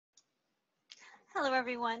Hello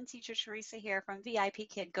everyone, Teacher Teresa here from VIP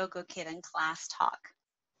Kid, Go Kid and Class Talk.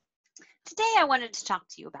 Today I wanted to talk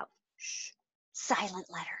to you about silent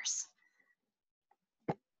letters.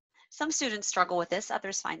 Some students struggle with this,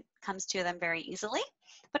 others find it comes to them very easily.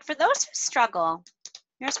 But for those who struggle,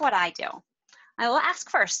 here's what I do. I will ask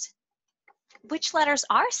first, which letters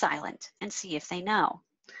are silent, and see if they know.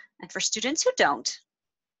 And for students who don't,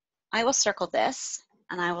 I will circle this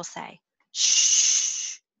and I will say,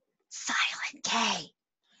 shh, silent K.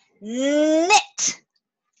 Knit.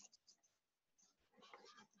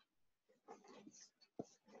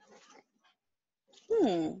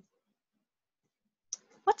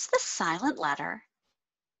 What's the silent letter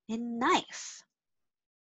in knife?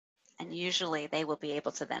 And usually they will be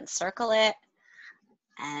able to then circle it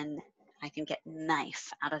and I can get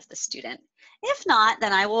knife out of the student. If not,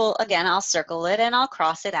 then I'll circle it and I'll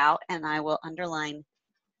cross it out and I will underline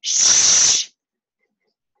shh,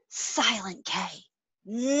 silent K,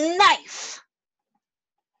 knife.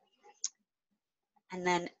 And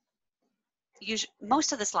then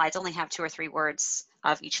most of the slides only have 2 or 3 words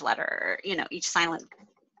of each letter, each silent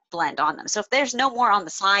blend on them. So if there's no more on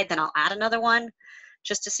the slide, then I'll add another one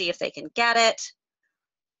just to see if they can get it.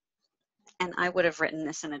 And I would have written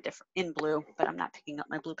this in blue, but I'm not picking up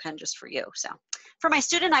my blue pen just for you. So for my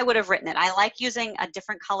student, I would have written it. I like using a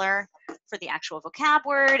different color for the actual vocab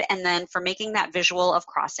word, and then for making that visual of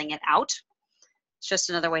crossing it out. It's just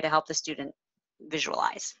another way to help the student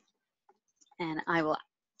visualize. And I will,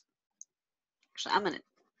 actually, I'm gonna,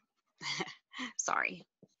 sorry,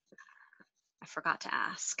 I forgot to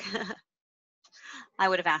ask. I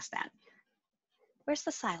would have asked that. Where's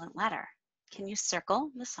the silent letter? Can you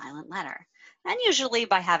circle the silent letter? And usually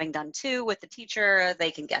by having done 2 with the teacher,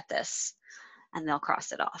 they can get this and they'll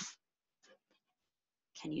cross it off.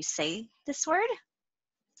 Can you say this word?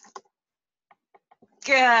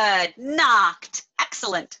 Good, knocked,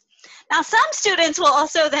 excellent. Now some students will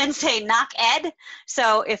also then say knock ed.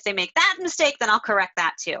 So if they make that mistake, then I'll correct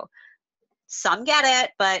that too. Some get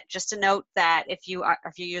it, but just a note that if you're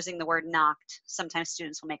using the word knocked, sometimes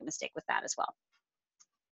students will make a mistake with that as well.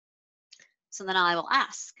 So then I will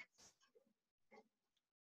ask,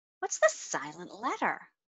 what's the silent letter?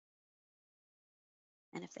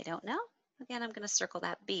 And if they don't know, again, I'm going to circle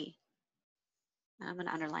that B. And I'm going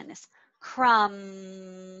to underline this.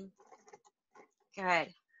 Crumb.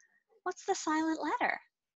 Good. What's the silent letter?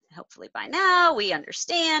 Hopefully by now we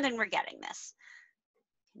understand and we're getting this.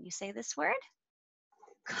 Can you say this word?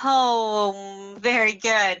 Comb. Very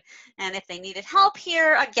good. And if they needed help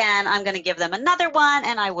here, again, I'm going to give them another one,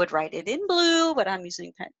 and I would write it in blue, but I'm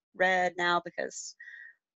using red now because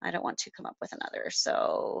I don't want to come up with another.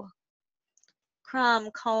 So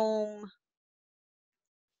crumb, comb.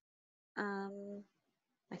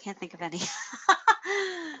 I can't think of any.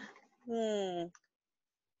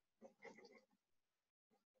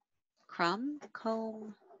 Crumb,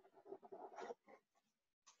 comb,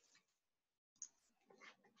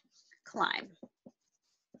 climb.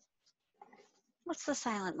 What's the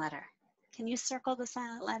silent letter? Can you circle the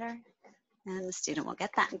silent letter? And the student will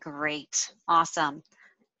get that. Great. Awesome.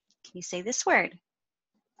 Can you say this word?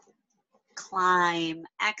 Climb.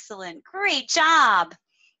 Excellent. Great job.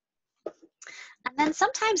 And then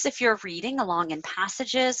sometimes if you're reading along in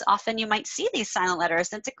passages, often you might see these silent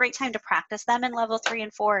letters. And it's a great time to practice them in level 3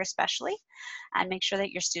 and 4 especially, and make sure that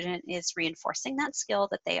your student is reinforcing that skill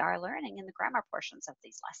that they are learning in the grammar portions of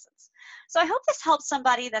these lessons. So I hope this helps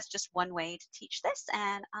somebody. That's just one way to teach this,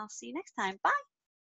 and I'll see you next time. Bye.